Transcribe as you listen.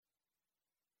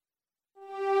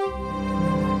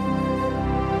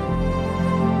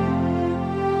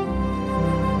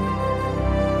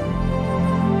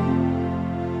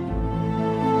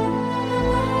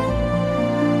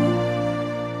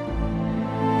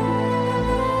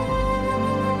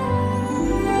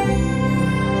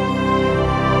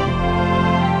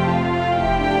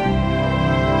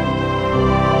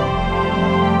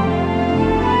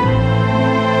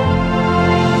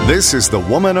This is the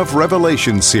Woman of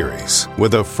Revelation series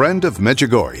with A Friend of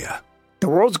Medjugorje. The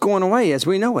world's going away as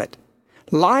we know it.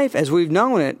 Life as we've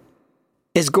known it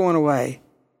is going away.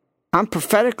 I'm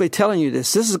prophetically telling you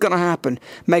this. This is going to happen.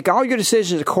 Make all your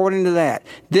decisions according to that.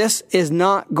 This is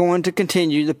not going to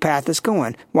continue the path it's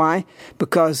going. Why?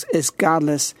 Because it's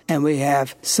godless and we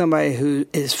have somebody who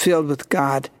is filled with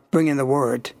God bringing the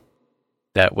word.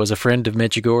 That was A Friend of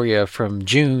Medjugorje from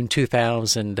June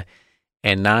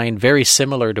 2009, very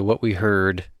similar to what we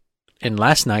heard in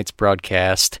last night's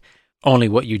broadcast, only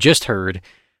what you just heard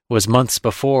was months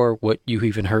before what you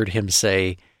even heard him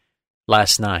say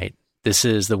last night. This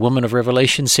is the Woman of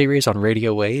Revelation series on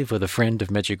Radio Wave with A Friend of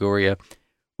Medjugorje.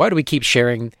 Why do we keep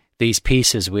sharing these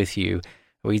pieces with you?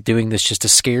 Are we doing this just to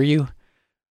scare you?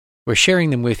 We're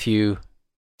sharing them with you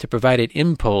to provide an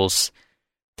impulse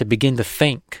to begin to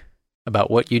think about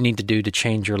what you need to do to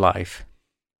change your life.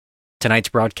 Tonight's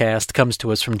broadcast comes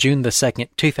to us from June the 2nd,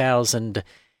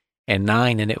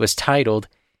 2009, and it was titled,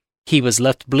 He Was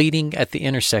Left Bleeding at the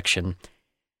Intersection.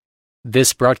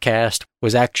 This broadcast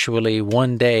was actually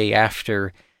one day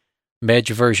after Medj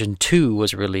version 2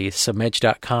 was released, so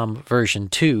Medj.com version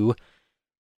 2.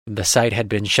 The site had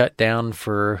been shut down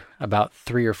for about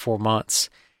 3 or 4 months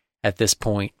at this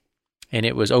point, and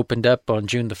it was opened up on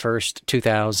June the 1st,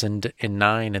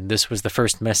 2009, and this was the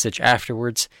first message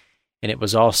afterwards, and it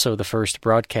was also the first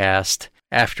broadcast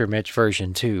after Medj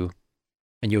version 2.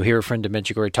 And you'll hear A Friend of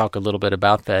Medjugorje talk a little bit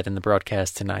about that in the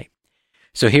broadcast tonight.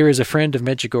 So here is A Friend of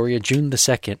Medjugorje, June the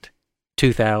 2nd,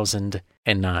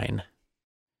 2009.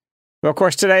 Well, of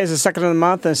course, today is the 2nd of the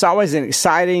month, and it's always an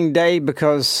exciting day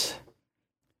because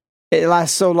it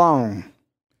lasts so long.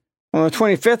 On the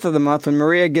 25th of the month, when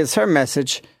Maria gives her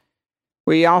message,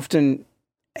 we often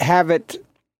have it,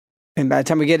 and by the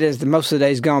time we get it, most of the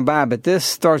day's gone by, but this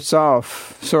starts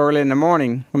off so early in the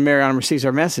morning when Mariana receives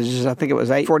our messages. I think it was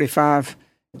 8:45.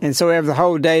 And so we have the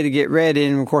whole day to get ready.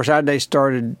 And, of course, our day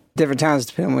started different times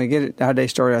depending on when we get it. Our day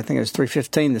started, I think it was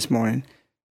 3:15 this morning.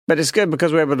 But it's good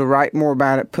because we're able to write more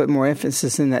about it, put more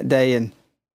emphasis in that day. And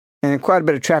quite a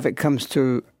bit of traffic comes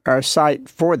to our site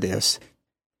for this.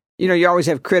 You know, you always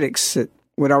have critics that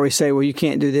would always say, well, you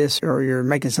can't do this, or you're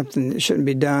making something that shouldn't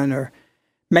be done, or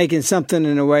making something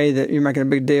in a way that you're making a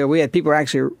big deal. We had people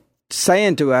actually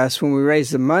saying to us when we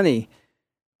raised the money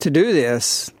to do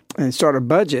this and start a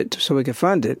budget so we could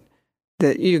fund it,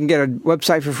 that you can get a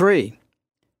website for free.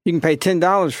 You can pay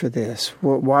 $10 for this.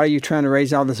 Well, why are you trying to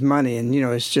raise all this money? And, you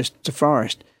know, it's just a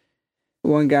forest.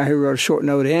 One guy who wrote a short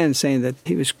note in saying that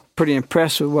he was pretty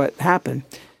impressed with what happened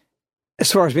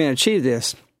as far as being achieved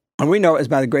this. And we know it was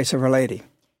by the grace of Our Lady.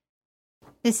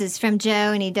 This is from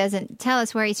Joe, and he doesn't tell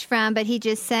us where he's from, but he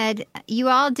just said, you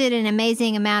all did an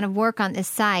amazing amount of work on this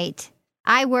site.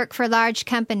 I work for large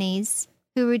companies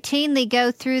who routinely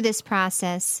go through this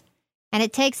process, and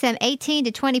it takes them 18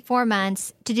 to 24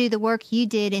 months to do the work you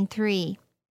did in 3.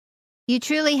 You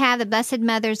truly have the Blessed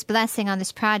Mother's blessing on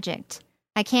this project.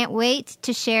 I can't wait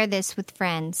to share this with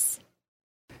friends.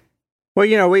 Well,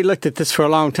 you know, we looked at this for a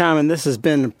long time, and this has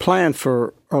been planned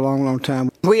for a long, long time.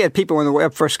 We had people when the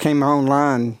web first came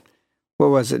online, what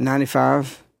was it,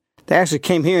 95? They actually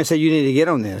came here and said, you need to get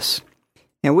on this.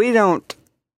 And we don't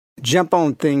jump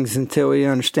on things until we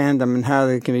understand them and how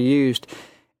they can be used.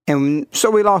 And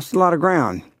so we lost a lot of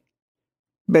ground.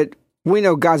 But we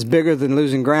know God's bigger than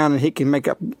losing ground, and He can make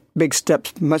up big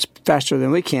steps much faster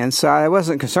than we can. So I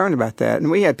wasn't concerned about that.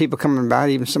 And we had people coming by,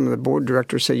 even some of the board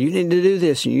directors said, you need to do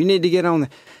this, and you need to get on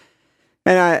it.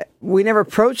 And we never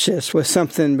approached this with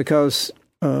something because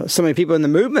so many people in the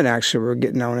movement actually were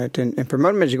getting on it and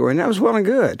promoting Medjugorje, and that was well and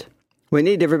good. We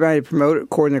need everybody to promote it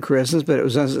according to charismas, but it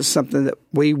was something that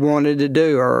we wanted to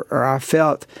do, or I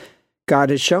felt God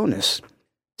had shown us.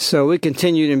 So we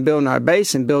continued in building our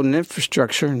base and building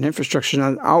infrastructure, and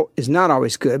infrastructure is not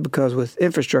always good because with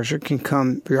infrastructure can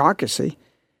come bureaucracy.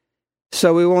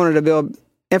 So we wanted to build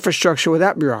infrastructure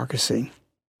without bureaucracy.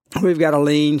 We've got a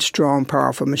lean, strong,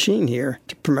 powerful machine here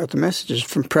to promote the messages,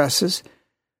 from presses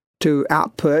to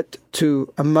output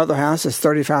to a mother house that's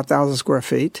 35,000 square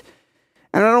feet.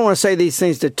 And I don't want to say these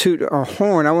things to toot our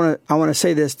horn. I want to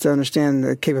say this to understand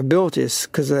the capabilities,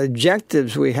 because the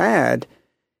objectives we had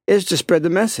is to spread the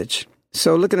message.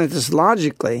 So looking at this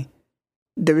logically,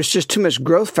 there was just too much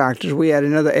growth factors we had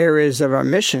in other areas of our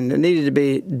mission that needed to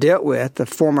be dealt with to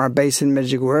form our base in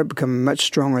Medjugorje, become much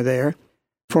stronger there,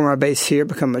 form our base here,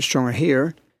 become much stronger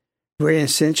here. We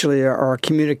essentially are a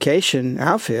communication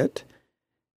outfit.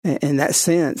 In that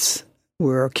sense,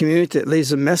 we're a community that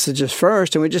leaves the messages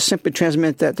first, and we just simply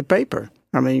transmit that to paper.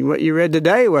 I mean, what you read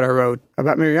today, what I wrote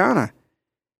about Mariana,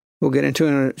 we'll get into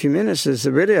in a few minutes, is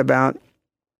really about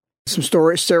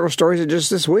several stories just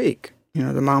this week.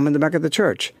 The mom in the back of the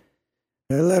church.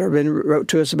 A letter been wrote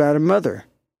to us about a mother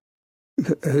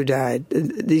who died.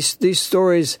 These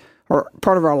stories are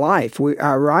part of our life.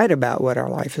 I write about what our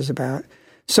life is about.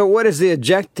 So what is the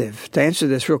objective? To answer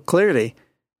this real clearly,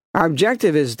 our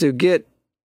objective is to get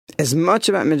as much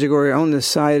about Medjugorje on this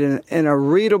site in a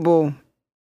readable,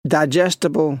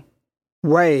 digestible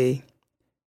way.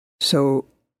 So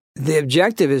the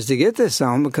objective is to get this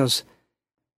on because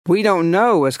we don't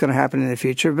know what's going to happen in the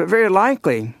future, but very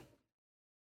likely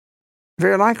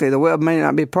the web may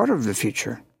not be part of the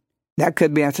future. That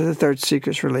could be after the third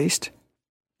secret's released.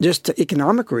 Just to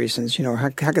economic reasons, how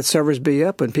could servers be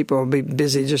up when people will be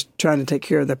busy just trying to take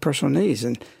care of their personal needs?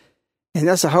 And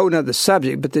that's a whole other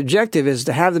subject, but the objective is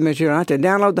to have the material out there,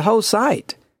 download the whole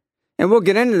site. And we'll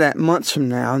get into that months from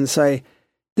now and say,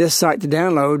 this site to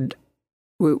download,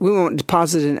 we want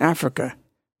deposited in Africa,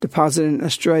 deposited in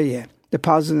Australia,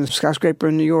 deposited in a skyscraper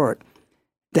in New York.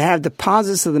 To have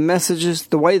deposits of the messages,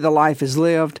 the way the life is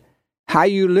lived, how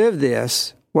you live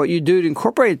this, what you do to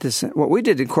incorporate this, what we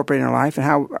did to incorporate in our life, and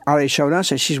how Our Lady showed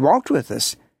us, and she's walked with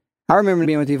us. I remember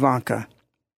being with Ivanka,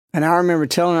 and I remember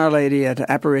telling Our Lady at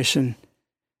the apparition,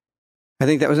 I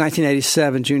think that was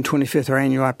 1987, June 25th, our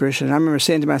annual apparition, and I remember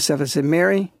saying to myself, I said,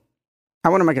 Mary, I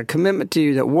want to make a commitment to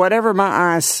you that whatever my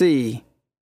eyes see,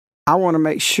 I want to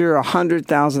make sure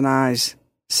 100,000 eyes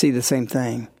see the same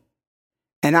thing.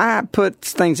 And I put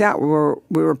things out we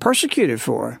were persecuted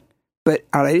for, but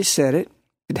Our Lady said it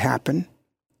happened.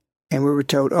 And we were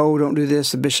told, don't do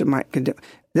this, the bishop might condemn.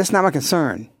 That's not my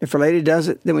concern. If Our Lady does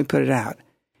it, then we put it out.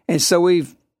 And so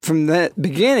we've, from that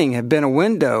beginning, have been a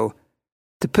window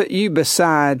to put you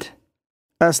beside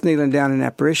us kneeling down in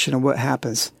apparition of what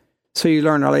happens. So you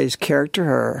learn Our Lady's character,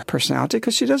 her personality,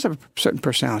 because she does have a certain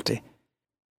personality.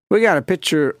 We got a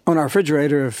picture on our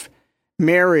refrigerator of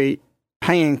Mary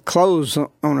hanging clothes on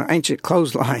an ancient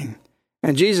clothesline,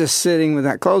 and Jesus sitting with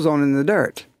that clothes on in the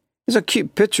dirt. It's a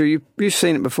cute picture. You've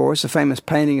seen it before. It's a famous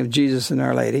painting of Jesus and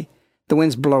Our Lady. The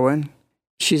wind's blowing.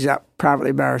 She's out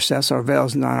privately by herself, so her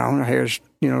veil's not on. Her hair's,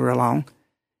 real long.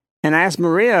 And I asked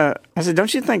Maria, I said,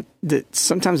 don't you think that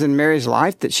sometimes in Mary's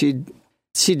life that she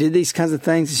did these kinds of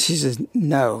things? And she says,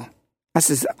 no. I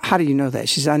says, how do you know that?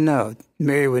 She says, I know.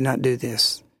 Mary would not do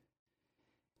this.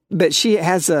 But she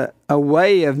has a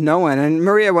way of knowing. And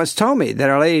Maria once told me that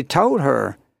Our Lady told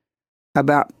her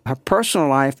about her personal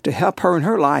life to help her in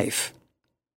her life.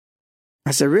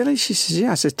 I said, really? She says,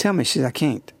 yeah. I said, tell me. She says, I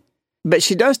can't. But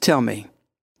she does tell me.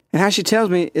 And how she tells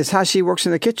me is how she works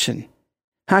in the kitchen,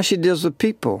 how she deals with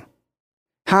people,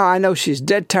 how I know she's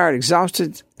dead tired,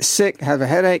 exhausted, sick, have a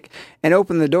headache, and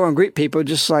open the door and greet people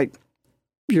just like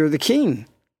you're the king.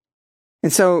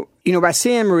 And so, by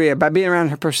seeing Maria, by being around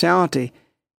her personality,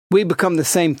 we become the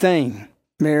same thing.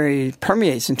 Mary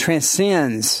permeates and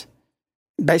transcends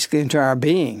basically into our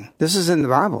being. This is in the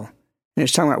Bible. And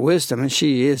it's talking about wisdom, and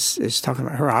she is talking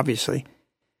about her, obviously.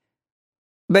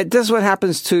 But this is what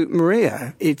happens to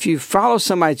Maria. If you follow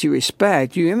somebody that you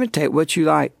respect, you imitate what you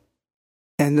like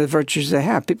and the virtues they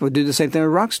have. People do the same thing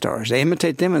with rock stars. They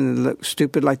imitate them and they look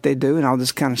stupid like they do and all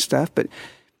this kind of stuff. But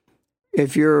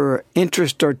if your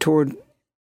interests are toward,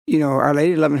 Our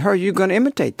Lady loving her, you're going to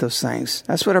imitate those things.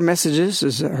 That's what her message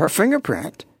is her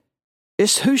fingerprint.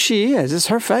 It's who she is. It's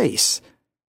her face.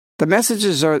 The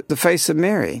messages are the face of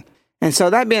Mary. And so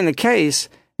that being the case,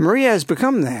 Maria has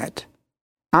become that.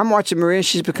 I'm watching Maria,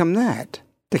 she's become that.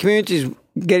 The community's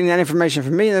getting that information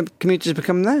from me, and the community's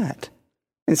become that.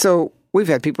 And so we've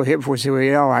had people here before say,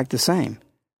 we all act the same.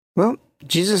 Well,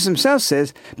 Jesus himself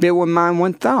says, be of one mind,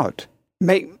 one thought.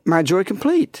 Make my joy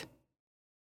complete.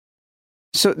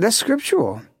 So that's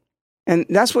scriptural. And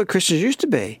that's what Christians used to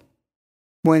be.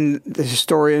 When the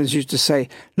historians used to say,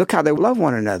 look how they love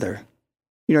one another.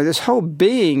 This whole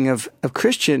being of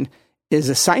Christian is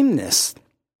a sameness.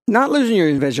 Not losing your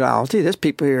individuality. There's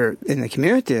people here in the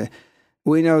community,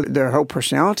 we know their whole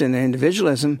personality and their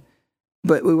individualism,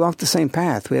 but we walk the same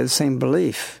path. We have the same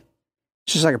belief.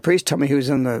 It's just like a priest told me who was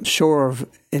on the shore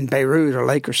in Beirut or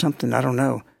lake or something, I don't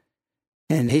know.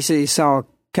 And he said he saw a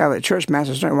Catholic church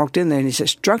master and walked in there and he said,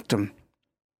 struck them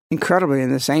incredibly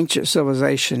in this ancient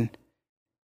civilization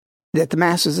that the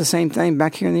Mass is the same thing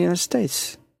back here in the United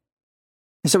States.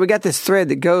 And so we got this thread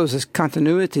that goes, this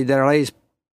continuity that Our Lady's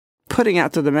putting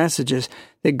out to the messages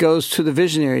that goes to the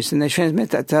visionaries, and they transmit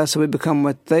that to us, so we become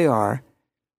what they are.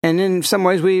 And in some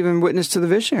ways, we even witness to the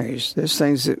visionaries. There's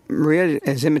things that Maria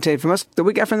has imitated from us that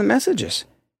we got from the messages.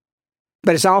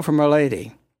 But it's all from Our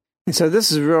Lady. And so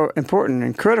this is real important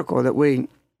and critical that we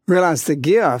realize the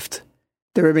gift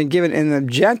that we've been given, and the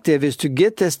objective is to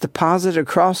get this deposited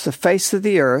across the face of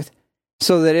the earth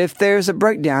so that if there's a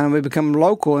breakdown and we become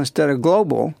local instead of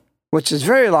global, which is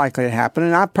very likely to happen,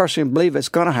 and I personally believe it's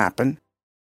going to happen,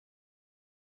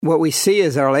 what we see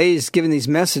is Our Lady's giving these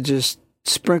messages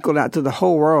sprinkled out to the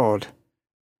whole world,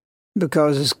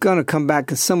 because it's going to come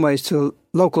back in some ways to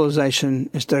localization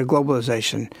instead of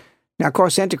globalization. Now, of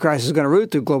course, Antichrist is going to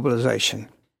root through globalization,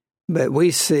 but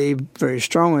we see very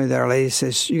strongly that Our Lady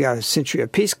says you got a century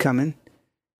of peace coming,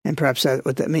 and perhaps that's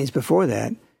what that means before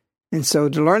that. And so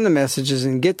to learn the messages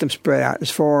and get them spread out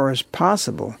as far as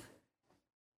possible.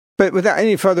 But without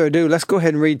any further ado, let's go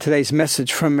ahead and read today's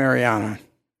message from Mariana.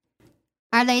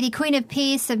 Our Lady Queen of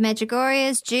Peace of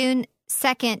Medjugorje's June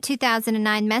 2nd,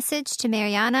 2009 message to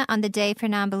Mariana on the Day for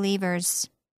Non-Believers.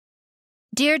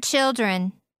 Dear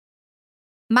children,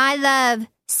 my love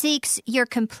seeks your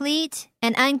complete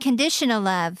and unconditional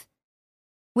love,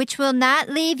 which will not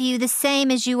leave you the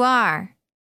same as you are.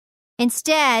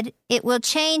 Instead, it will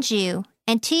change you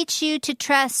and teach you to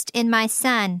trust in my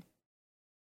Son.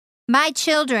 My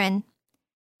children,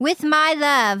 with my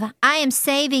love, I am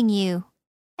saving you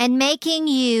and making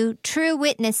you true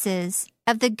witnesses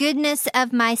of the goodness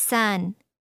of my Son.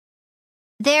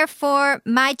 Therefore,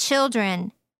 my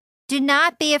children, do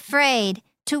not be afraid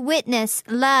to witness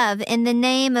love in the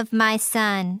name of my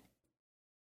Son.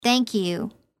 Thank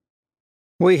you.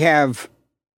 We have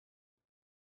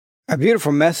a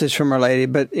beautiful message from Our Lady,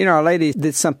 but, Our Lady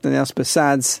did something else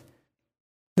besides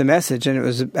the message, and it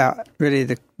was about really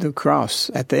the cross.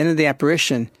 At the end of the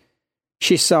apparition,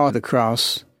 she saw the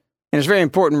cross. And it's very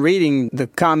important reading the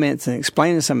comments and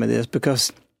explaining some of this,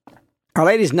 because Our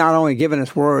Lady's not only given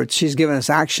us words, she's given us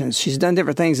actions. She's done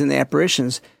different things in the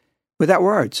apparitions without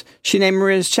words. She named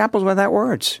Maria's chapels without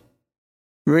words.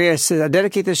 Maria said, I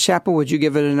dedicate this chapel, would you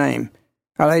give it a name?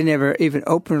 Our Lady never even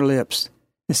opened her lips.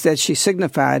 Instead, she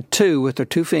signified two with her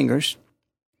two fingers,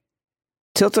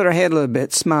 tilted her head a little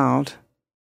bit, smiled,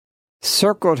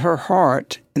 circled her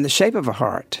heart in the shape of a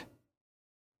heart.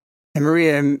 And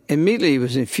Maria immediately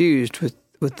was infused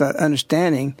with the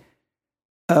understanding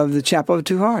of the Chapel of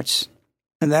Two Hearts.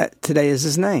 And that today is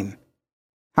his name.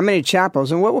 How many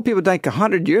chapels, and what will people think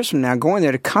 100 years from now going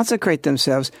there to consecrate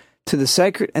themselves to the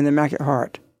Sacred and the Immaculate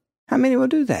Heart? How many will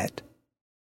do that?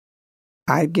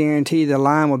 I guarantee the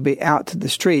line will be out to the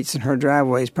streets, and her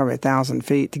driveway is probably 1,000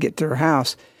 feet to get to her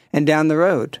house and down the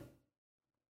road.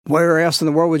 Where else in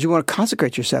the world would you want to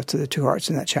consecrate yourself to the Two Hearts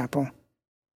in that chapel?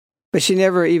 But she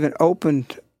never even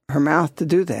opened her mouth to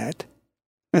do that.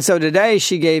 And so today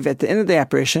she gave, at the end of the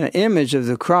apparition, an image of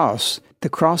the cross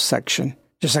section,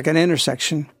 just like an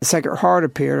intersection. The Sacred Heart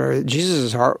appeared, or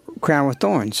Jesus' heart, crowned with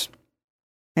thorns.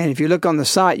 And if you look on the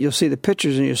site, you'll see the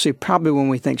pictures, and you'll see probably when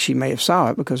we think she may have saw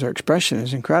it, because her expression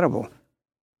is incredible.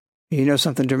 You know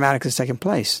something dramatic has taken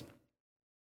place.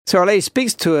 So Our Lady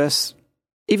speaks to us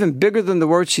even bigger than the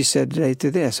words she said today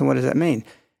through this. And what does that mean?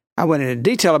 I went into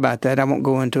detail about that. I won't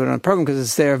go into it on the program because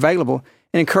it's there available.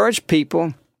 And encourage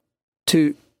people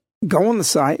to go on the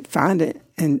site, find it,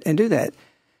 and do that.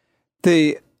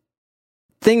 The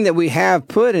thing that we have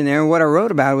put in there, and what I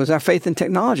wrote about, was our faith in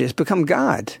technology. It's become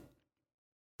God.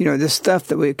 This stuff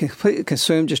that we completely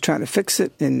consume, just trying to fix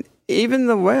it. And even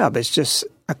the web, it's just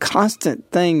a constant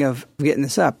thing of getting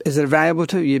this up. Is it valuable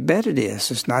to you? You bet it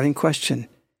is. It's not in question.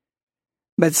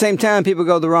 But at the same time, people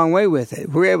go the wrong way with it.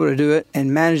 We're able to do it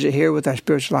and manage it here with our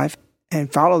spiritual life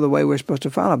and follow the way we're supposed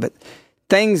to follow. But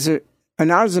things are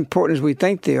not as important as we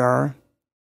think they are.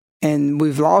 And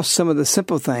we've lost some of the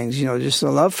simple things, just the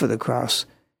love for the cross.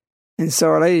 And so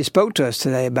Our Lady spoke to us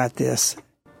today about this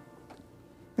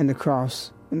and the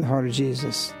cross and the heart of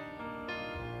Jesus.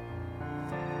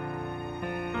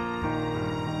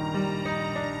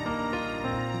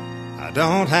 I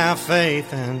don't have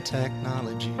faith in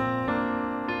technology,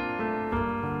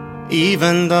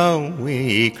 even though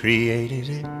we created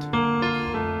it.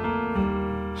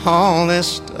 All this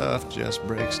stuff just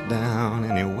breaks down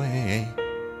anyway,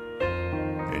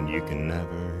 and you can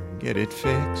never get it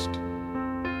fixed.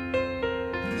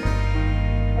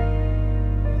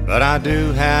 But I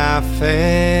do have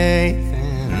faith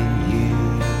in you.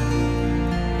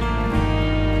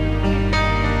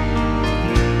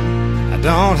 I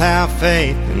don't have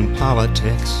faith in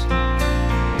politics,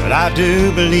 but I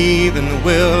do believe in the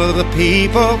will of the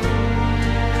people.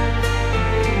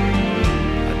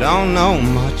 I don't know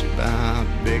much about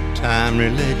big-time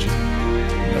religion,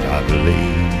 but I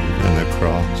believe in the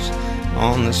cross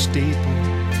on the steeple.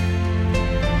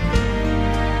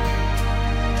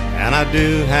 And I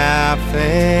do have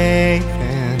faith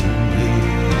in you.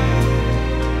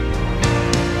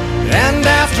 And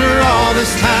after all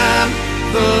this time,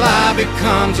 the lie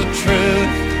becomes a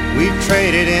truth. We've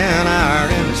traded in our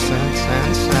innocence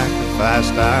and sacrifice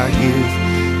sacrificed our youth.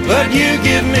 But you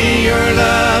give me your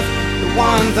love, the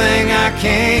one thing I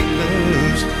can't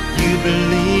lose. You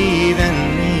believe in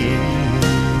me.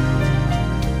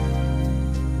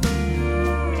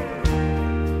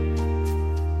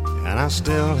 And I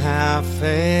still have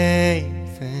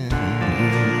faith in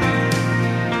you.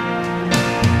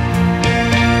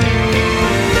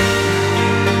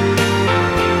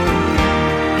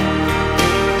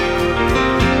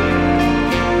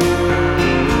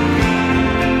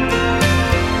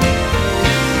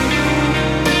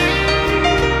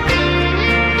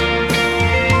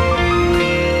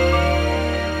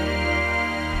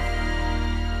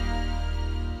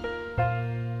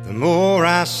 The more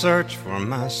I search for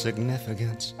my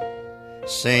significance,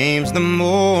 seems the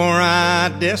more I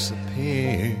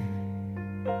disappear.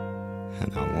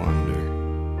 And I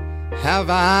wonder, have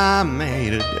I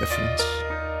made a difference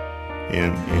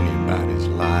in anybody's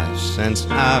life since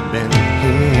I've been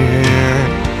here?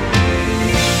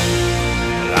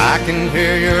 I can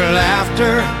hear your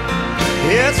laughter,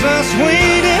 it's the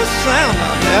sweetest sound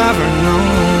I've ever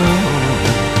known.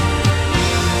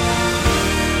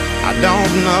 I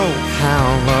don't know how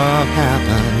love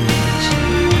happens,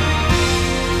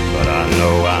 but I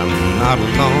know I'm not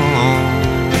alone.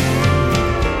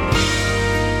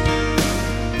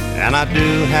 And I do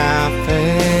have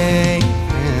faith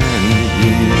in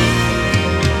you.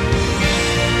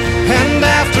 And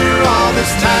after all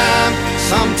this time,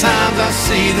 sometimes I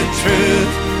see the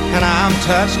truth, and I'm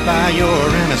touched by your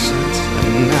innocence,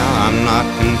 and now I'm not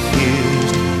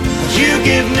confused. 'Cause you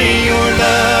give me your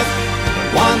love,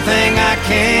 one thing I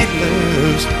can't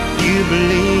lose. You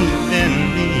believe in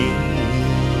me.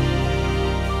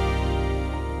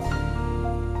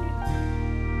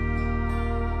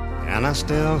 And I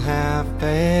still have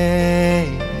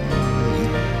faith.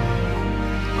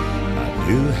 I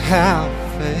do have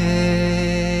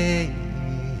faith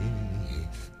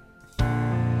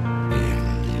in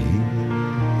you.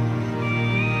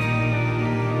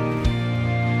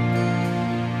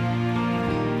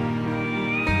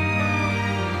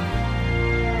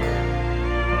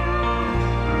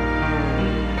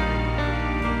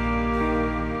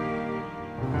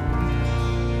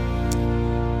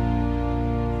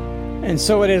 And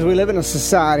so it is, we live in a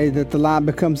society that the lie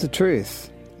becomes the truth.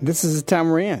 This is the time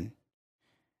we're in.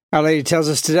 Our Lady tells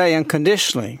us today,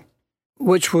 unconditionally,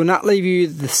 which will not leave you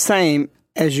the same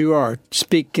as you are,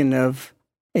 speaking of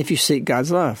if you seek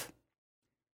God's love.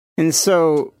 And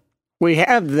so we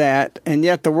have that, and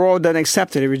yet the world doesn't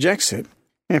accept it, it rejects it.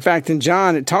 In fact, in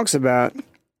John, it talks about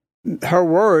her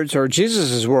words, or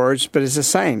Jesus' words, but it's the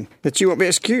same, that you won't be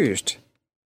excused.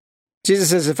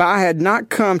 Jesus says, if I had not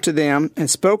come to them and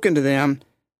spoken to them,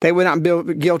 they would not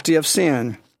be guilty of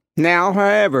sin. Now,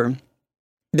 however,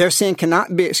 their sin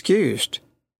cannot be excused.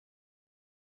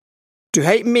 To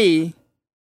hate me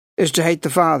is to hate the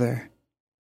Father.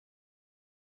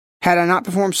 Had I not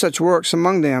performed such works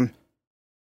among them,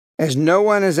 as no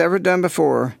one has ever done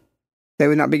before, they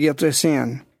would not be guilty of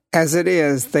sin. As it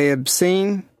is, they have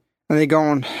seen, and they go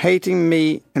on hating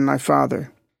me and my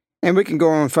Father. And we can go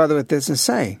on further with this and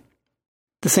say,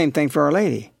 the same thing for Our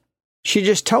Lady. She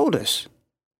just told us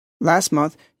last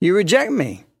month, you reject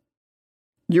me.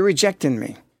 You're rejecting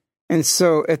me. And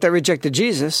so if they rejected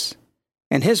Jesus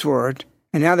and his word,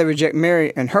 and now they reject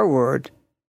Mary and her word,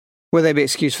 will they be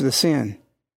excused for the sin?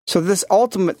 So this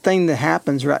ultimate thing that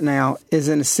happens right now is,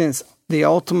 in a sense, the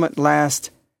ultimate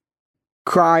last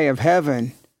cry of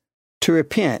heaven to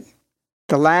repent.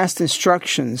 The last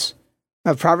instructions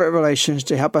of private revelations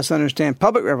to help us understand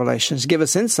public revelations, give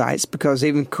us insights, because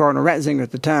even Cardinal Ratzinger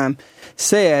at the time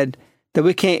said that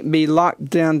we can't be locked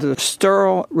down to the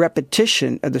sterile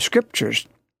repetition of the scriptures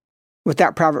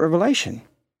without private revelation,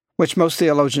 which most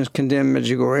theologians condemn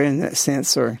Medjugorje in that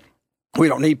sense, or we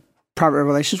don't need private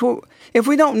revelations. Well, if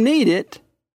we don't need it,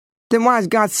 then why is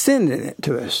God sending it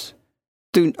to us?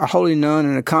 Through a holy nun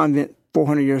in a convent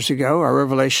 400 years ago, our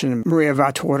revelation of Maria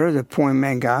Vitorta, the poem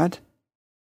Man God.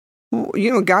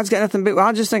 You know, God's got nothing but, well,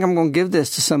 I just think I'm going to give this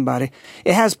to somebody.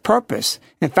 It has purpose.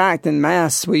 In fact, in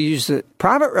Mass, we use the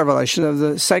private revelation of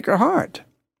the Sacred Heart.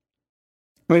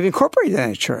 We've incorporated that in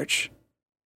the church.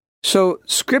 So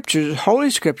scriptures, holy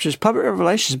scriptures, public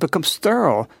revelations become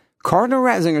sterile. Cardinal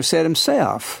Ratzinger said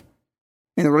himself,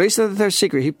 in the release of the Third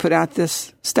Secret, he put out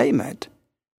this statement.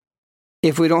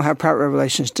 If we don't have private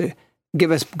revelations to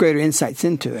give us greater insights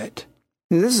into it.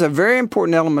 And this is a very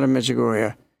important element of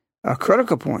Medjugorje, a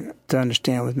critical point to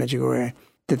understand with Medjugorje,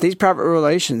 that these private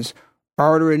revelations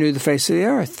are to renew the face of the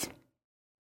earth.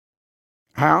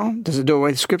 How? Does it do away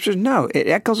with the scriptures? No. It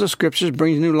echoes the scriptures,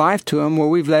 brings new life to them where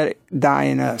we've let it die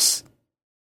in us.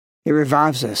 It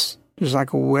revives us. just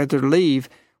like a withered leaf,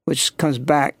 which comes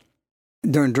back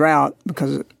during drought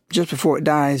because just before it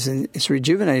dies, and it's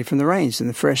rejuvenated from the rains and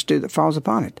the fresh dew that falls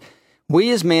upon it.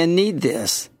 We as men need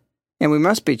this, and we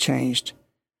must be changed.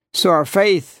 So our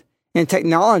faith in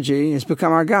technology has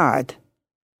become our God.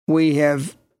 We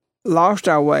have lost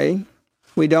our way.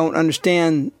 We don't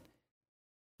understand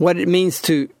what it means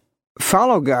to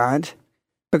follow God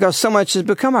because so much has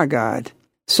become our God.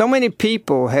 So many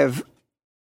people have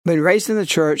been raised in the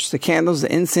church, the candles,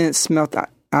 the incense smelt. I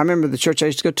remember the church I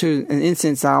used to go to, an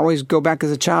incense, I always go back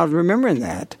as a child remembering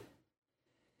that.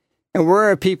 And where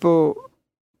are people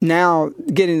now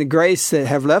getting the grace that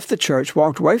have left the church,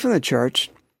 walked away from the church,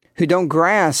 who don't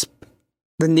grasp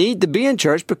the need to be in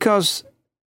church because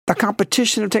the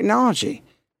competition of technology?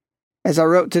 As I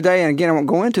wrote today, and again, I won't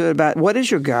go into it, about what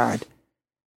is your God?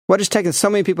 What has taken so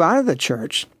many people out of the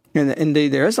church? And indeed,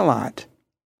 there is a lot.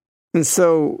 And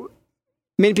so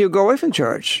many people go away from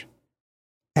church.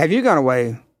 Have you gone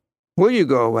away? Will you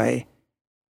go away?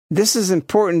 This is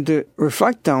important to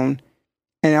reflect on.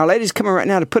 And our lady's coming right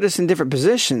now to put us in different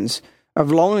positions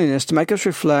of loneliness, to make us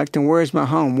reflect, and where is my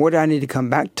home? Where do I need to come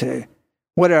back to?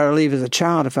 What did I leave as a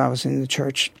child if I was in the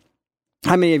church?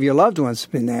 How many of your loved ones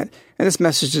have been that? And this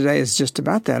message today is just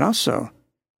about that also.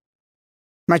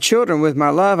 My children, with my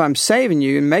love, I'm saving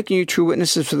you and making you true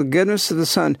witnesses for the goodness of the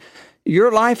Son.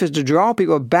 Your life is to draw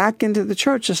people back into the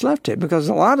church that's left it, because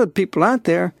a lot of people out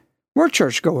there were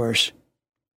churchgoers,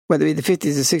 whether it be the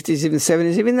 50s, the 60s, even the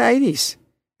 70s, even the 80s,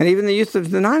 and even the youth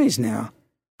of the 90s now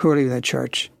who are leaving the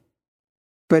church.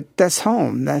 But that's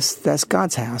home. That's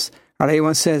God's house. Our Lady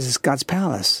once says it's God's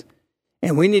palace.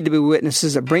 And we need to be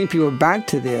witnesses that bring people back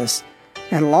to this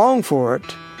and long for it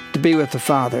to be with the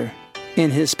Father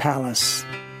in His palace.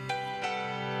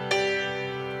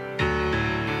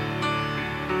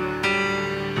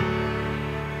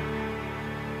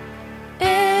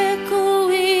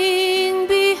 Echoing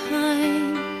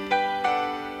behind,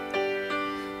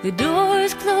 the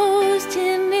doors closed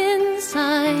him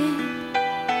inside.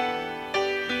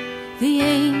 The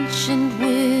ancient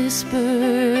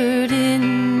whispered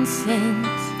incense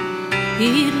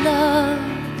he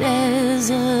loved as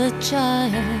a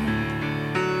child.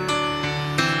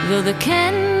 Though the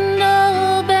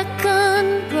candle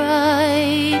beckoned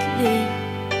brightly,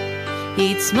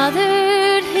 he'd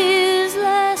smothered his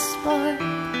last spark.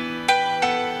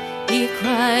 He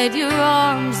cried, your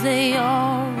arms, they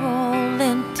are all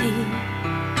empty,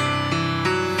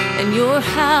 and your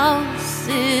house,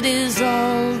 it is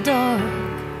all dark.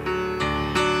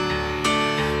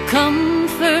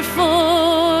 Comfort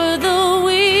for the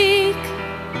weak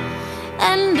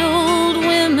and old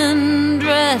women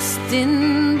dressed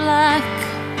in black.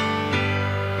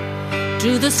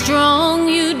 To the strong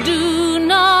you do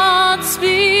not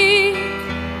speak.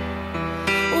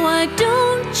 Why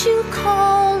don't you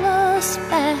call us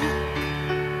back?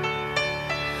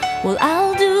 Well,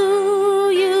 I'll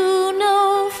do you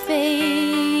no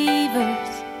favors.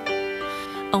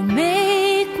 I'll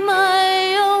make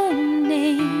my own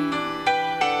name.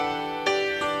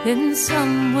 Then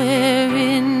somewhere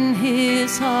in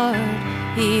his heart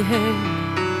he heard,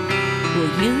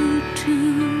 will you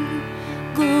too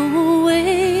go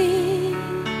away?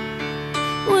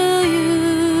 Will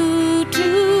you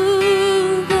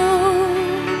too go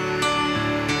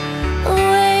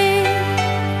away?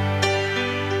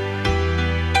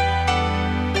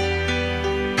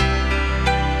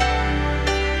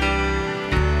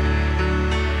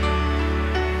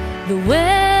 The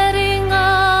wedding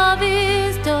of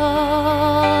his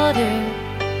daughter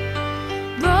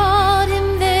brought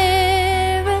him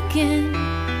there again.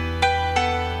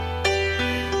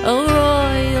 A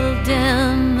royal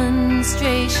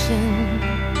demonstration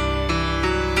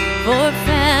for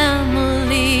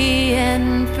family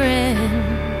and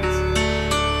friends.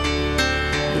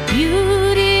 The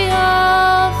beauty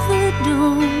of the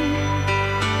dome,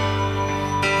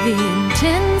 the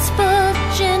intense but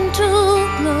gentle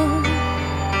glow,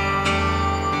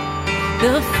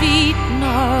 the feet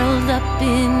gnarled up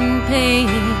in pain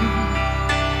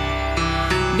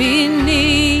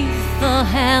beneath the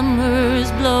hammer's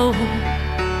blow.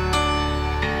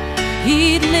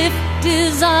 He'd lift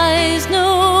his eyes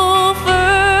no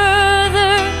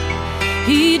further.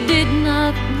 He did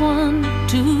not want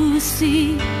to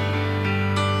see.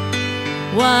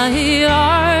 Why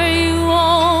are you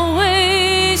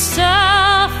always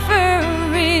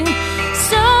suffering,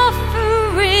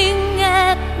 suffering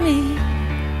at me?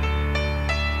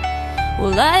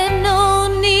 Well, I had no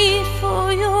need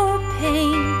for your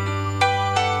pain.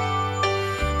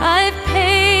 I've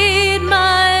paid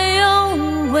my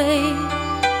own way.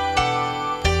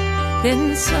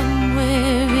 Then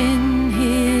somewhere in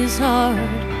his his heart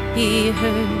he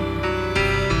heard,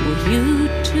 will you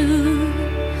too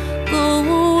go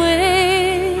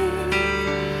away?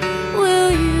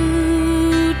 Will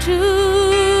you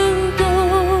too go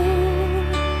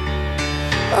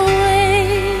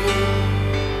away?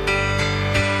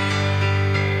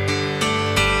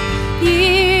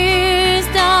 Years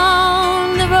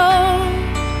down the road,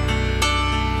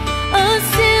 a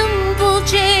simple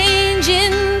change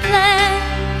in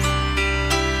plans.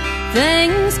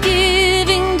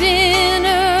 Thanksgiving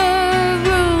dinner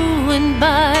ruined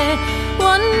by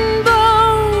one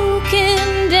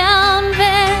broken down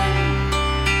van,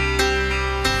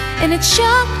 and it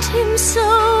shocked him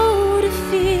so to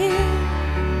feel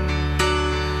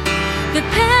the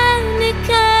panic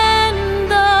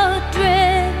and the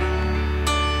dread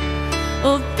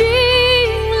of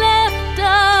being left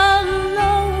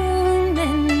alone,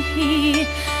 and he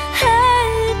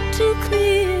had to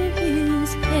clear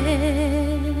his head.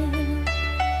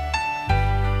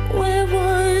 Where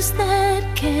was that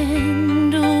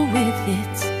candle with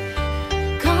its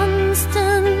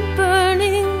constant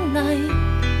burning light?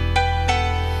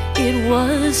 It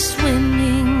was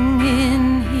swimming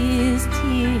in his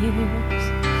tears,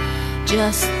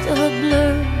 just a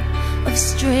blur of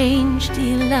strange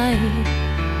delight.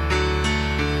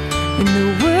 And the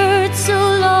words so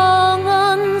long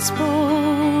unspoken,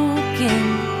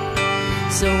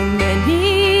 so many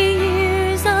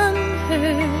years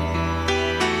unheard.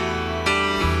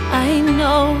 I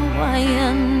know I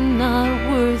am not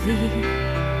worthy,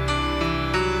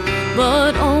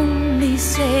 but only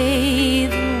say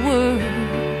the word,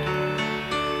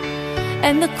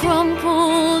 and the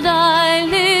crumpled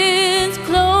eyelids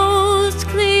closed,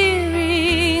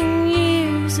 clearing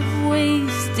years of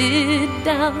wasted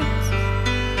doubts.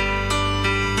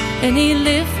 And he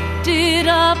lifted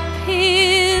up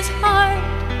his heart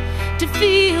to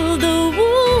feel the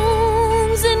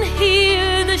wounds and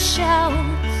hear the shouts,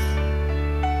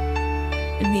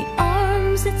 and the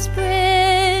arms that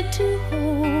spread to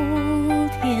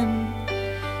hold him,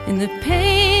 and the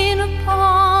pain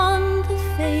upon the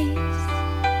face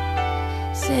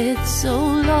said, so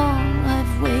long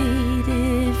I've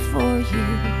waited for you.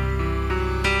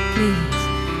 Please,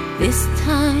 this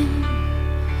time,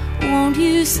 won't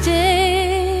you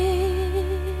stay?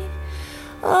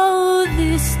 Oh,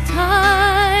 this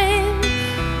time,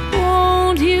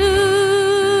 won't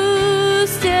you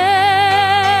stay?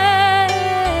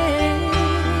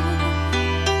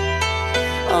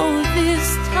 Oh,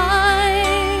 this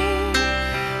time,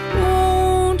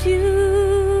 won't you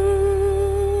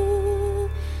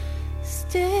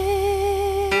stay?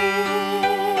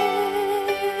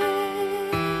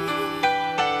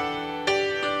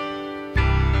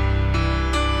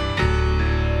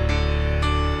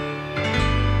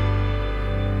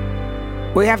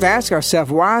 We have to ask ourselves,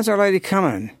 why is Our Lady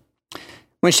coming?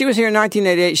 When she was here in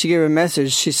 1988, she gave a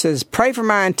message. She says, pray for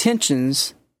my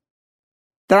intentions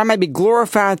that I may be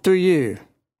glorified through you.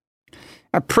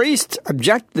 A priest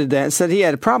objected to that and said he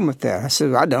had a problem with that. I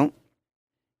said, I don't.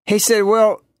 He said,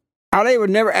 well, Our Lady would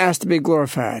never ask to be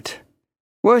glorified.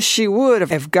 Well, she would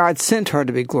if God sent her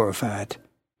to be glorified.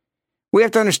 We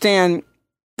have to understand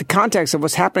the context of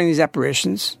what's happening in these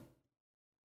apparitions.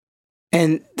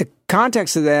 And the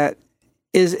context of that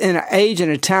is in an age and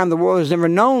a time the world has never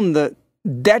known the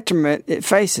detriment it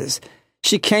faces.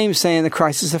 She came saying the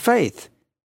crisis of faith.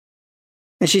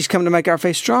 And she's come to make our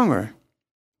faith stronger.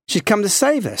 She's come to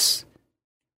save us.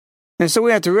 And so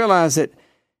we have to realize that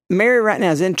Mary right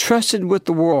now is entrusted with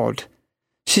the world.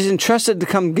 She's entrusted to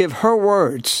come give her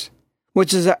words,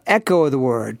 which is an echo of the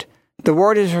Word. The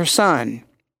Word is her Son.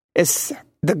 It's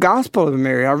the gospel of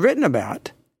Mary I've written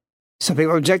about. Some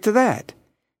people object to that.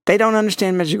 They don't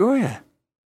understand Medjugorje.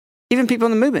 Even people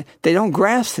in the movement, they don't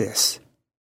grasp this.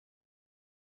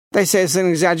 They say it's an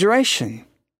exaggeration.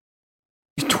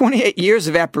 28 years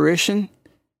of apparition,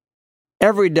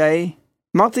 every day,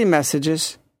 monthly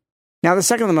messages. Now the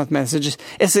second of the month messages,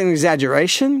 it's an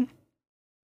exaggeration.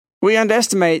 We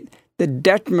underestimate the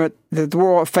detriment that the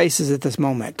world faces at this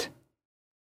moment.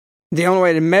 The only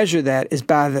way to measure that is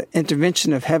by the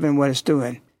intervention of heaven, what it's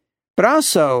doing. But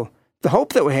also, the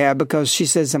hope that we have, because she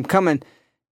says, I'm coming,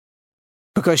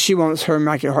 because she wants her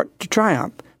immaculate heart to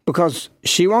triumph. Because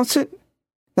she wants it,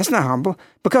 that's not humble.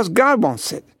 Because God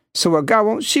wants it. So what God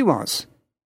wants, she wants.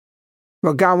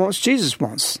 What God wants, Jesus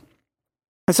wants.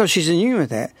 And so she's in union with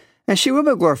that. And she will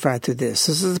be glorified through this.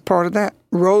 This is part of that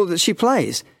role that she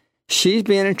plays. She's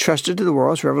being entrusted to the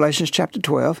world. It's Revelation chapter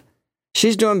 12.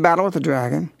 She's doing battle with the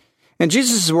dragon. And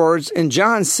Jesus' words, and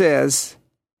John says,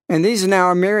 and these are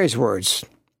now Mary's words,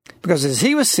 because as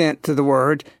he was sent to the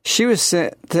Word, she was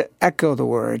sent to echo the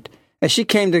Word. As she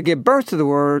came to give birth to the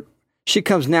Word, she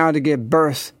comes now to give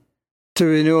birth to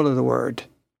renewal of the Word.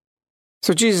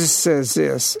 So Jesus says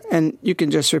this, and you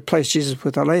can just replace Jesus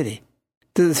with Our Lady.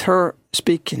 This is her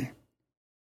speaking.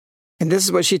 And this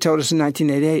is what she told us in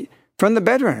 1988 from the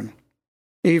bedroom.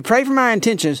 If you pray for my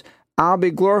intentions, I'll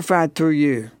be glorified through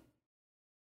you.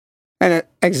 And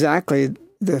exactly,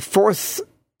 the fourth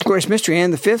glorious mystery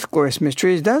and the fifth glorious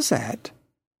mystery does that.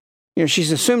 You know,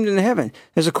 she's assumed into heaven.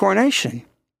 There's a coronation.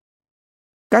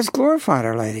 God's glorified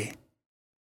Our Lady.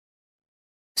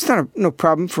 It's not no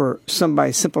problem for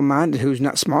somebody simple-minded who's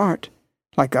not smart,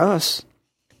 like us.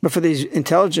 But for these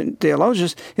intelligent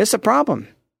theologians, it's a problem.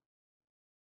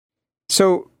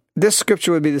 So this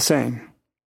scripture would be the same.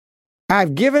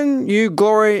 I've given you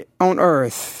glory on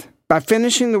earth by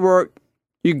finishing the work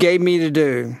you gave me to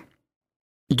do.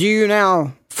 Do you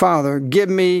now, Father, give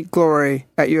me glory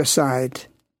at your side?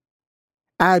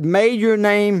 I had made your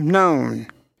name known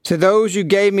to those you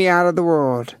gave me out of the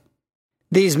world.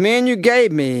 These men you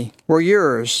gave me were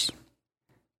yours.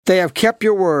 They have kept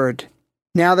your word.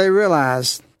 Now they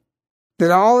realize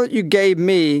that all that you gave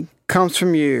me comes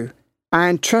from you. I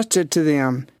entrusted to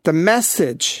them the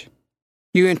message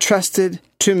you entrusted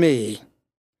to me.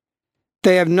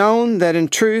 They have known that in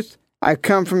truth I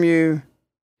come from you.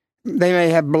 They may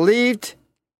have believed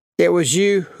it was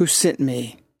you who sent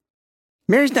me.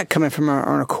 Mary's not coming from her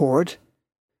own accord.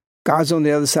 God's on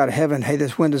the other side of heaven. Hey,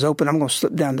 this window's open. I'm going to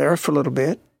slip down to earth for a little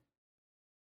bit.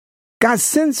 God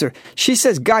sends her. She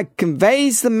says God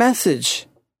conveys the message.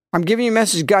 I'm giving you a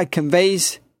message God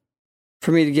conveys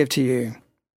for me to give to you.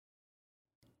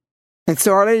 And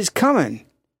so Our Lady's coming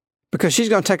because she's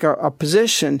going to take a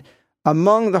position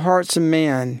among the hearts of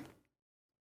men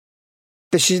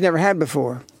that she's never had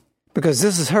before, because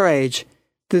this is her age.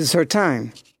 This is her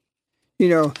time. You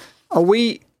know, are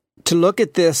we to look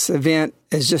at this event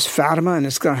as just Fatima and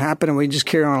it's going to happen and we just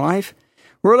carry on life?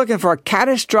 We're looking for a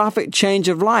catastrophic change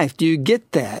of life. Do you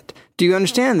get that? Do you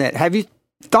understand that? Have you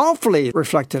thoughtfully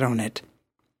reflected on it?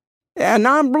 A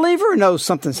non-believer knows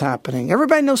something's happening.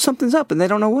 Everybody knows something's up and they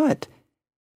don't know what.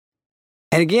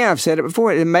 And again, I've said it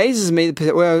before, it amazes me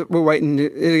that, well, we're waiting,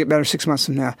 it'll get better 6 months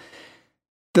from now.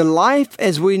 The life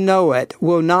as we know it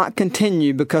will not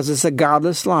continue because it's a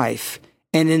godless life.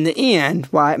 And in the end,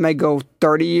 while it may go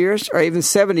 30 years or even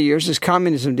 70 years, as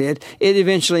communism did, it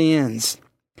eventually ends.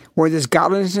 Where there's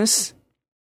godlessness,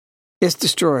 it's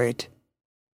destroyed.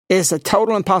 It's a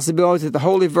total impossibility that the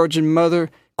Holy Virgin Mother,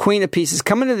 Queen of Peace, is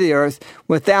coming to the earth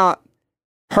without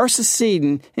her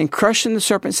succeeding and crushing the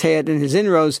serpent's head and his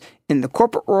inroads in the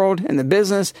corporate world, in the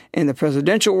business, in the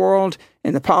presidential world,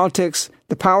 in the politics,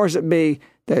 the powers that be,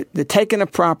 the taking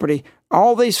of property,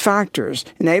 all these factors,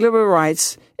 inalienable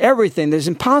rights, everything. There's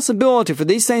impossibility for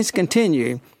these things to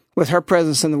continue with her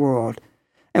presence in the world.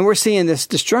 And we're seeing this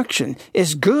destruction.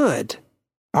 It's good.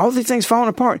 All these things falling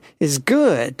apart is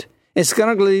good. It's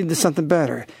going to lead to something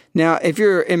better. Now, if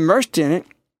you're immersed in it,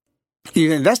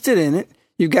 you've invested in it,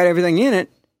 you've got everything in it,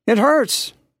 it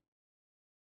hurts.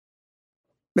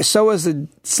 But so is the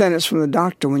sentence from the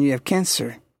doctor when you have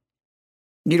cancer.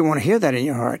 You don't want to hear that in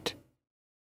your heart.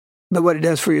 But what it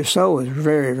does for your soul is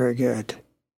very, very good.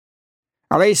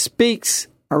 Our Lady speaks,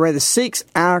 or rather seeks,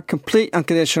 our complete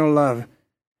unconditional love.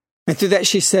 And through that,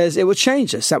 she says, it will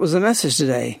change us. That was the message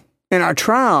today. In our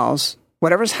trials,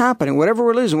 whatever's happening, whatever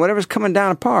we're losing, whatever's coming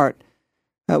down apart,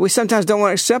 we sometimes don't want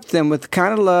to accept them with the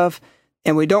kind of love,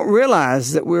 and we don't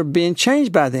realize that we're being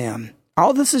changed by them.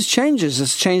 All this is changes.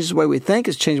 It's changes the way we think.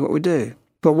 It's changed what we do.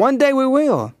 But one day we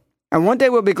will. And one day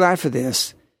we'll be glad for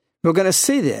this. We're going to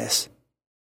see this.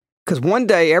 Because one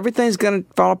day everything's going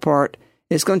to fall apart.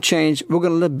 It's going to change. We're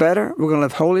going to live better. We're going to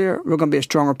live holier. We're going to be a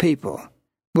stronger people.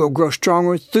 We'll grow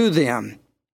stronger through them,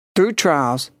 through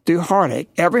trials, through heartache.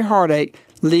 Every heartache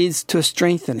leads to a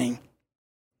strengthening.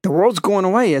 The world's going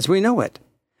away as we know it.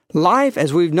 Life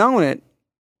as we've known it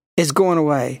is going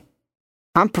away.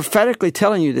 I'm prophetically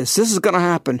telling you this. This is going to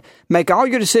happen. Make all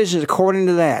your decisions according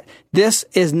to that. This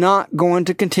is not going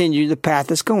to continue the path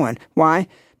it's going. Why?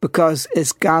 Because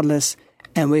it's godless,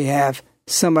 and we have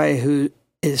somebody who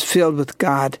is filled with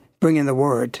God bringing the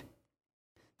word.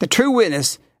 The true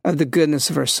witness of the goodness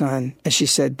of her Son, as she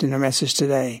said in her message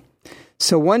today.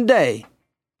 So one day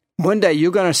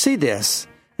you're going to see this,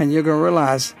 and you're going to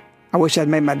realize, I wish I'd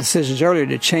made my decisions earlier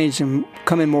to change and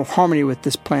come in more harmony with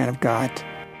this plan of God.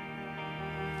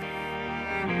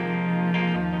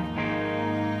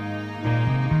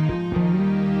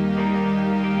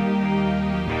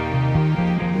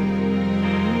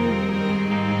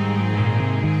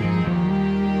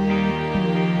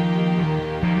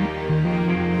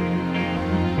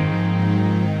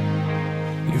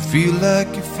 feel like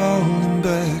you're falling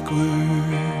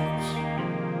backwards,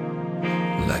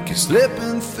 like you're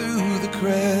slipping through the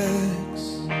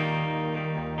cracks.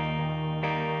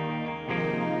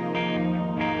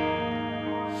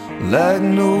 Like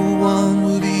no one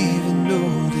would even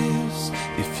notice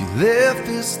if you left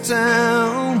this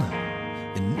town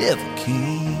and never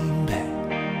came back.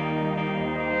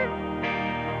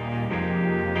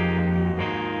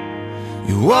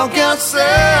 You walk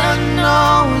outside and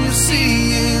all you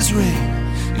see is rain.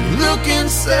 You look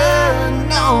inside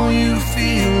and all you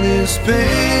feel is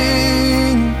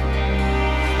pain.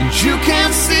 And you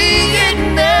can't see it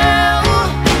now,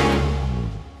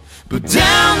 but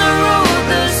down the road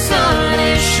the sun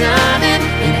is shining.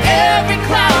 In every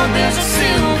cloud there's a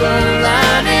silver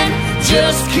lining.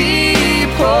 Just keep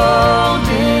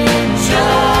holding,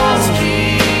 just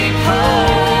keep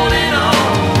holding on.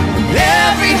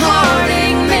 Every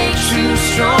heartache makes you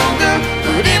stronger,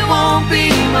 but it won't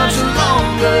be much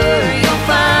longer. You'll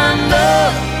find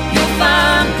love, you'll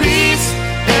find peace,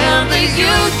 and the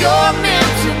you you're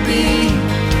meant to be.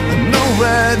 I know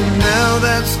right now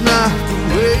that's not the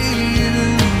way you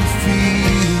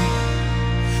feel,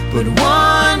 but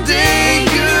one day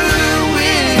you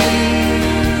will.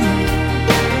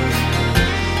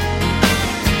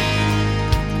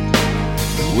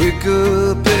 Wake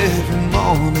up every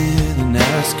morning and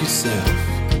ask yourself,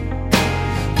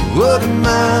 what am I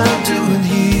doing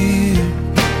here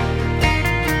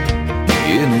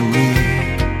anyway?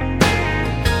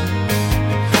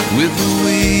 With the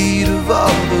weight of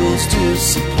all those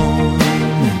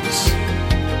disappointments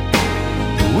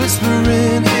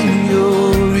whispering in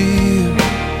your ear,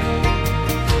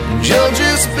 and you're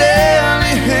just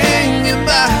barely hanging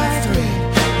by a thread.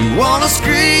 You wanna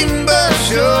scream but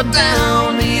you're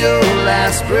down to your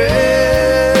last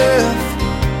breath,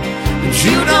 but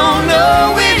you don't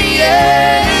know it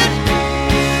yet.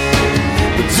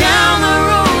 But down the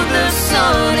road the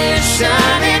sun is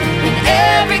shining. In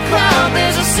every cloud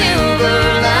there's a silver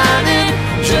lining.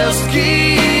 Just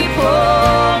keep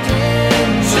holding,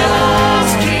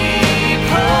 just keep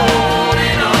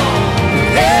holding on.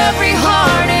 Every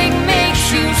heartache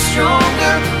makes you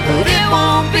stronger, but it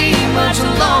won't be much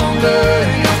longer.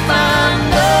 You'll find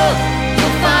love,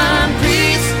 you'll find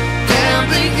peace, and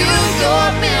the you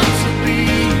you're meant to be.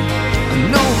 I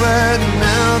know right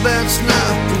now that's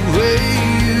not the way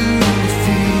you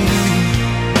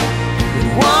feel, but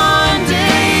one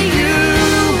day you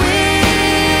will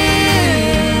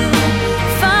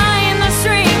find the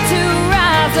strength to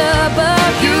rise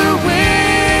above. You will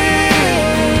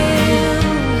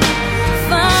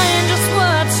find just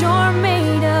what you're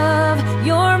made of.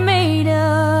 You're made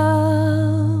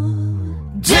of.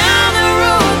 Down the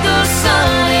road the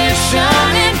sun is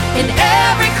shining. In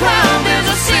every cloud there's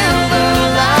a silver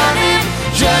lining.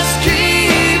 Just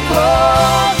keep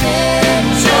holding,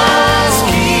 just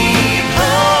keep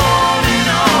holding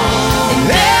on.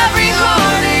 Every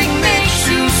heartache makes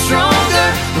you stronger,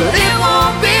 but it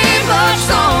won't be much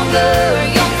longer.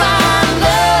 You'll find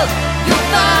love, you'll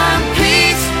find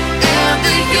peace, and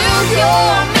the you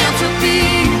you're meant to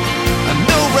be. I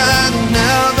know right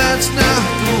now that's not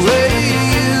the way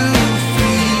you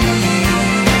feel.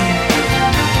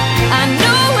 I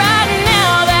know right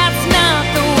now that's not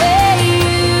the way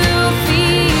you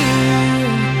feel,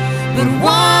 but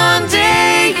one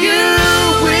day you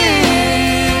will.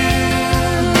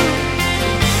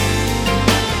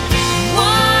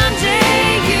 One day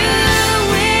you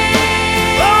will.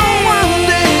 Oh, one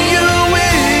day you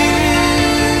will.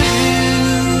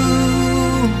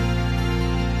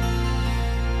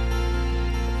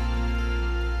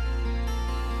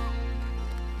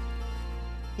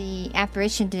 The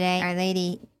apparition today, Our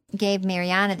Lady gave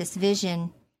Mariana this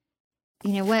vision.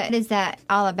 You know, what is that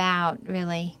all about,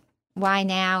 really? Why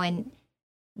now? And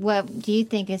what do you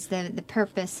think is the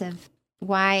purpose of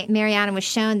why Mariana was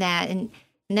shown that? And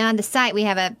now on the site, we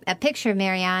have a picture of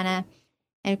Mariana.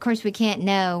 And, of course, we can't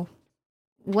know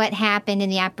what happened in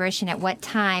the apparition at what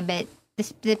time, but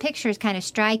the picture is kind of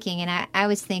striking. And I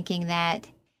was thinking that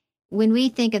when we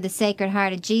think of the Sacred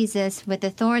Heart of Jesus with the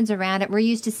thorns around it, we're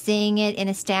used to seeing it in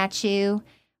a statue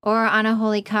or on a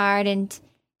holy card, and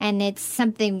it's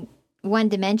something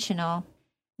one-dimensional.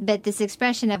 But this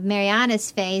expression of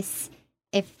Mariana's face,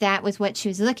 if that was what she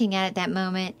was looking at that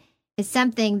moment, is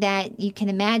something that you can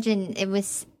imagine it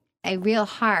was a real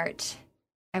heart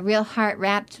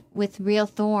wrapped with real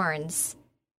thorns,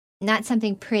 not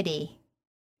something pretty.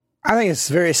 I think it's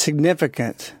very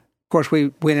significant. Of course,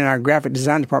 we went in our graphic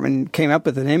design department and came up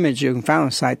with an image you can find on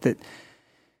the site that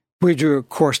we drew, of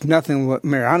course, nothing what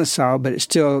Mariana saw, but it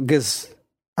still gives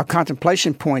a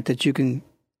contemplation point that you can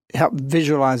help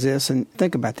visualize this and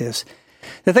think about this.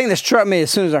 The thing that struck me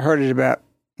as soon as I heard it about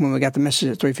when we got the message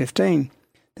at 3:15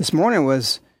 this morning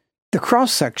was the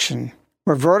cross-section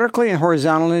where vertically and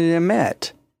horizontally they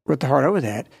met with the heart over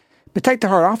that. But take the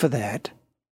heart off of that.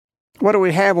 What do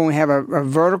we have when we have a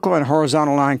vertical and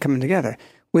horizontal line coming together?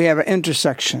 We have an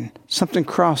intersection. Something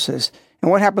crosses.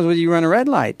 And what happens when you run a red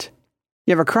light?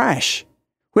 You have a crash.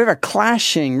 We have a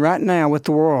clashing right now with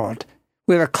the world.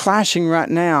 We have a clashing right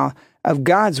now of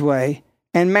God's way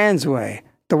and man's way.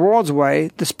 The world's way,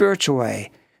 the spiritual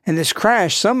way. And this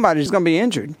crash, somebody's going to be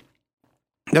injured.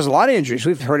 There's a lot of injuries.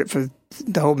 We've heard it for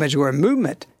the whole Medjugorje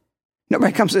movement.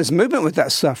 Nobody comes to this movement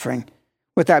without suffering,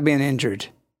 without being injured.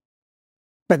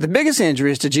 But the biggest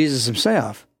injury is to Jesus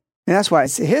himself. And that's why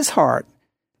it's his heart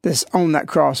that's on that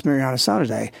cross Mariana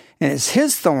Saturday. And it's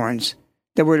his thorns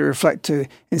that we're to reflect to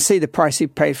and see the price he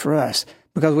paid for us.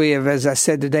 Because we have, as I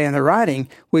said today in the writing,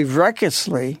 we've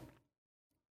recklessly,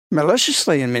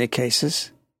 maliciously in many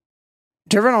cases,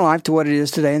 driven our life to what it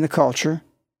is today in the culture.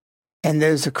 And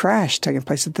there's a crash taking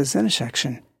place at this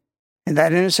intersection. And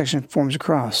that intersection forms a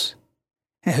cross.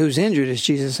 And who's injured is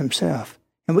Jesus himself.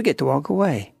 And we get to walk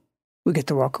away. We get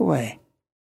to walk away.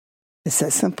 It's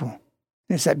that simple.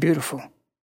 It's that beautiful.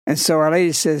 And so Our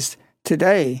Lady says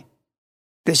today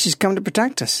that she's come to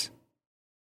protect us.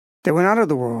 That we're not of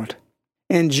the world.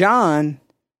 In John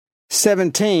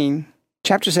 17,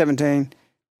 chapter 17,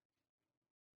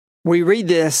 we read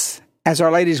this as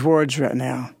Our Lady's words right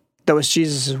now, though it's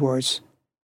Jesus' words.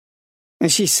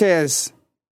 And she says,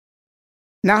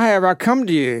 "Now, however, I come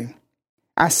to you.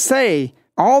 I say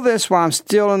all this while I'm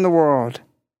still in the world,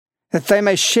 that they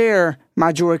may share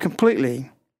my joy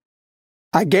completely.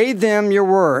 I gave them your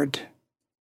word,"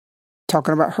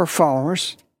 talking about her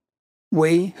followers,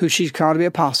 we, who she's called to be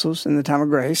apostles in the time of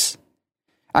grace.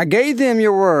 "I gave them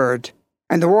your word,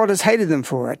 and the world has hated them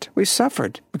for it." We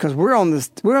suffered because we're on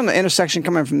the intersection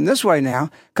coming from this way now,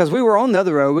 because we were on the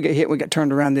other road. We get hit, we get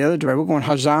turned around the other way. We're going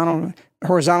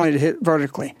horizontally to hit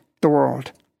vertically the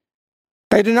world.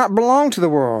 "They do not belong to the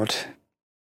world,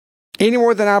 any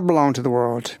more than I belong to the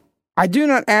world. I do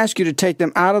not ask you to take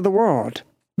them out of the world,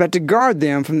 but to guard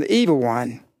them from the evil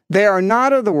one. They are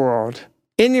not of the world,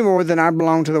 any more than I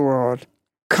belong to the world.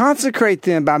 Consecrate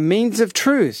them by means of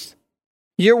truth.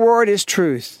 Your word is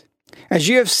truth. As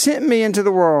you have sent me into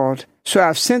the world, so I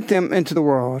have sent them into the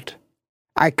world.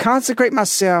 I consecrate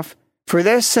myself for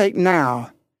their sake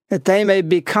now, that they may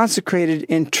be consecrated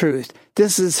in truth."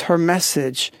 This is her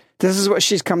message. This is what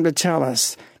she's come to tell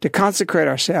us, to consecrate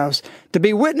ourselves, to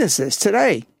be witnesses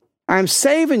today. I'm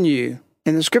saving you.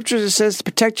 In the scriptures it says to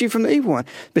protect you from the evil one.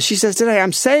 But she says today,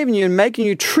 I'm saving you and making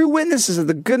you true witnesses of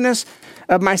the goodness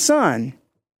of my Son.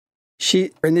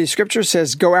 She, in the scriptures,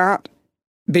 says, go out,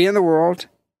 be in the world,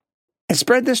 and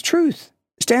spread this truth.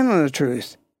 Stand on the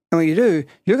truth. And when you do,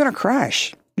 you're going to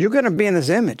crash. You're going to be in this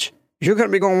image. You're going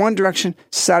to be going one direction,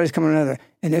 society's coming another,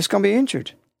 and it's going to be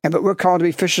injured. But we're called to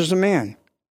be fishers of men.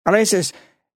 Our Lady says,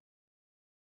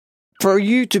 for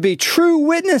you to be true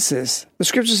witnesses, the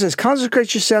scripture says,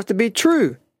 consecrate yourself to be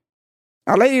true.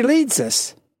 Our Lady leads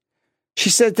us. She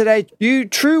said today, you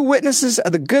true witnesses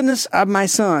of the goodness of my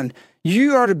Son,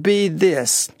 you are to be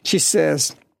this, she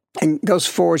says, and goes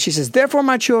forward. She says, therefore,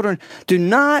 my children, do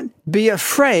not be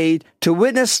afraid to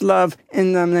witness love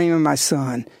in the name of my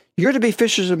Son. You're to be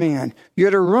fishers of men.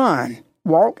 You're to run,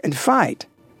 walk, and fight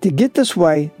to get this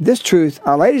way, this truth,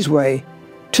 Our Lady's way,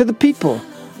 to the people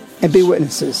and be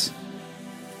witnesses.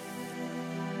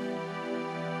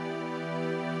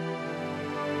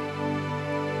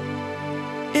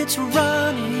 It's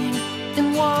running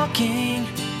and walking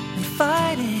and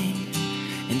fighting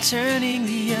and turning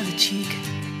the other cheek.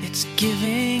 It's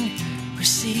giving,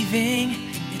 receiving,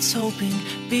 it's hoping,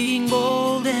 being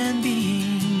bold and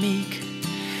being meek.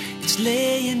 It's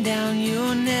laying down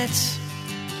your nets,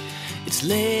 it's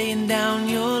laying down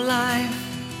your life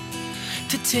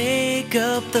to take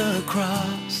up the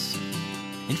cross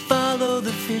and follow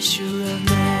the fisher of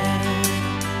men.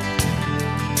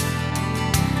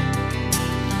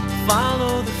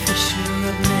 Follow the fisher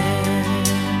of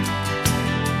men.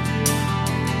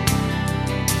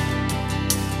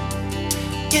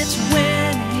 It's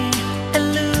winning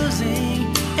and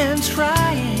losing and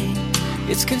trying.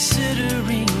 It's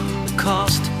considering the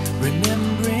cost,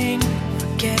 remembering,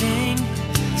 forgetting.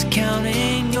 It's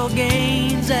counting your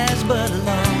gains as but a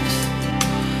loss.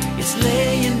 It's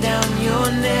laying down your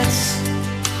nets.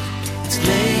 It's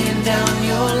laying down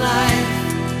your life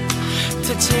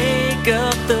to take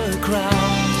up the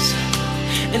crowds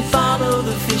and follow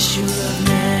the fisher of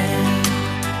men.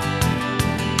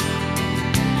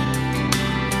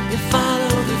 And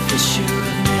follow the fisher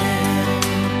of men.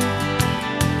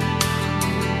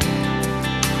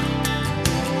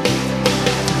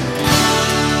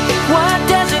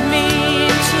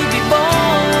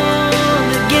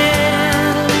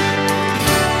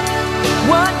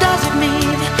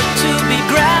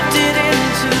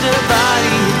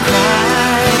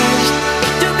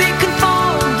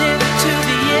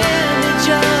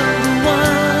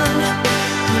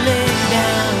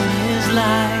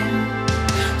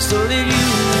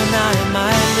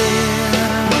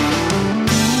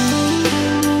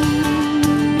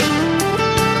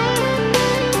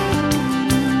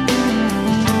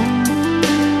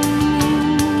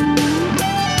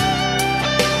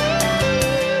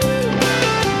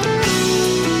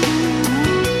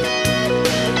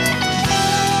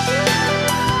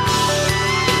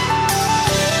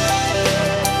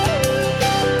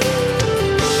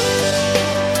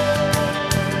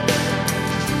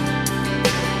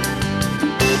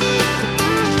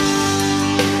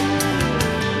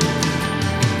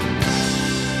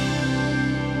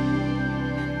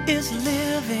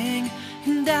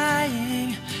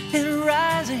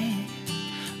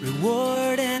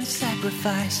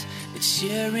 sacrifice. It's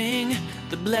sharing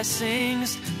the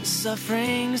blessings, the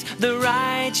sufferings, the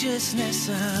righteousness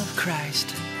of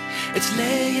Christ. It's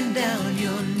laying down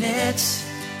your nets.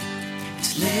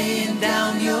 It's laying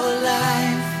down your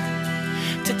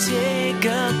life to take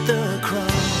up the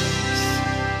cross.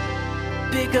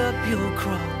 Pick up your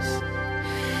cross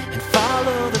and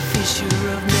follow the fisher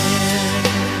of men.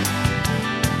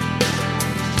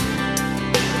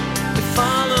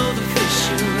 Follow the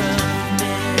fisher of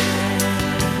men.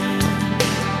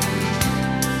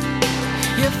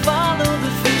 Yeah, follow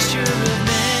the fisher of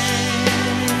men.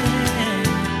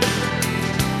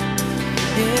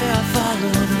 Yeah,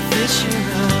 follow the fisher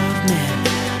of men.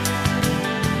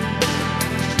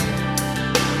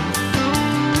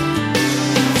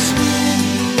 It's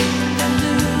winning and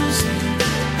losing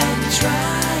and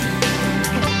trying.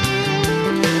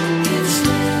 It's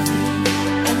living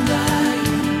and dying.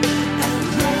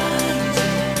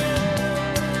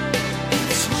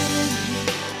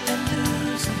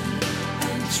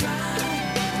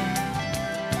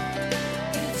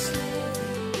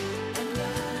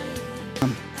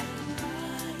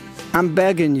 I'm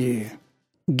begging you,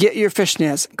 get your fish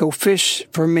nets, go fish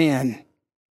for men.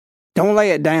 Don't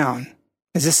lay it down,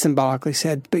 as this symbolically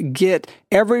said, but get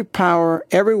every power,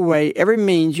 every way, every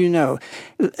means you know.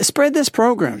 Spread this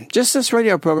program, just this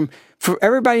radio program, for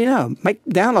everybody you know.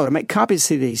 Download it, make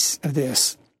copies of CDs of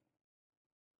this.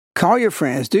 Call your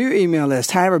friends, do your email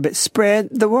list, however, but spread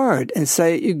the word and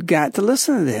say you got to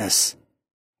listen to this.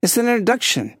 It's an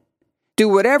introduction. Do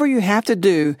whatever you have to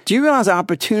do. Do you realize the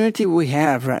opportunity we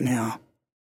have right now?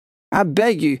 I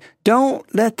beg you, don't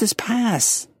let this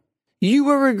pass. You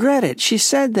will regret it. She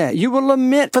said that. You will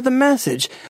lament for the message.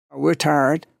 We're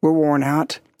tired. We're worn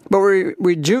out. But we're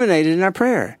rejuvenated in our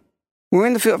prayer. We're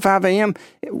in the field at 5 a.m.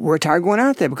 We're tired going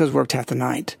out there because we worked half the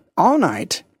night. All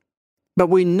night. But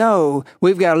we know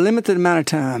we've got a limited amount of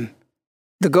time.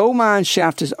 The gold mine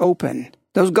shaft is open.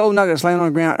 Those gold nuggets laying on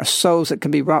the ground are souls that can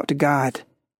be brought to God.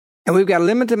 And we've got a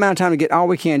limited amount of time to get all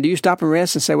we can. Do you stop and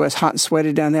rest and say, well, it's hot and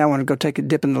sweaty down there. I want to go take a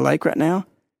dip in the lake right now?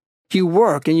 You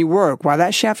work and you work. While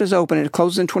that shaft is open and it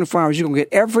closes in 24 hours, you're going to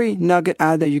get every nugget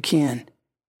out of there you can.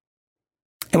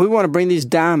 And we want to bring these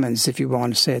diamonds, if you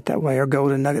want to say it that way, or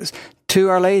golden nuggets, to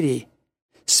Our Lady.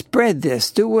 Spread this.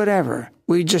 Do whatever.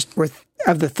 We just were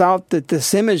of the thought that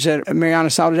this image that Mariana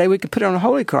saw today, we could put it on a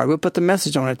holy card. We'll put the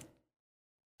message on it.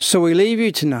 So we leave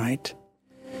you tonight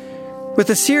with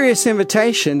a serious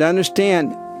invitation to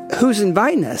understand who's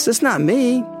inviting us. It's not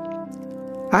me.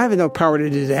 I have no power to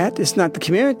do that. It's not the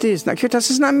community. It's not Curitas.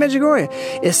 It's not Medjugorje.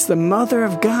 It's the Mother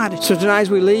of God. So tonight as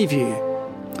we leave you,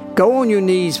 go on your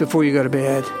knees before you go to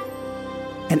bed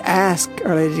and ask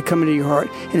Our Lady to come into your heart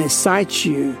and incite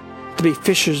you to be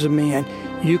fishers of men.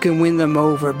 You can win them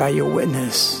over by your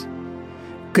witness.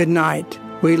 Good night.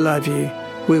 We love you.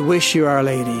 We wish you, Our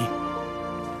Lady.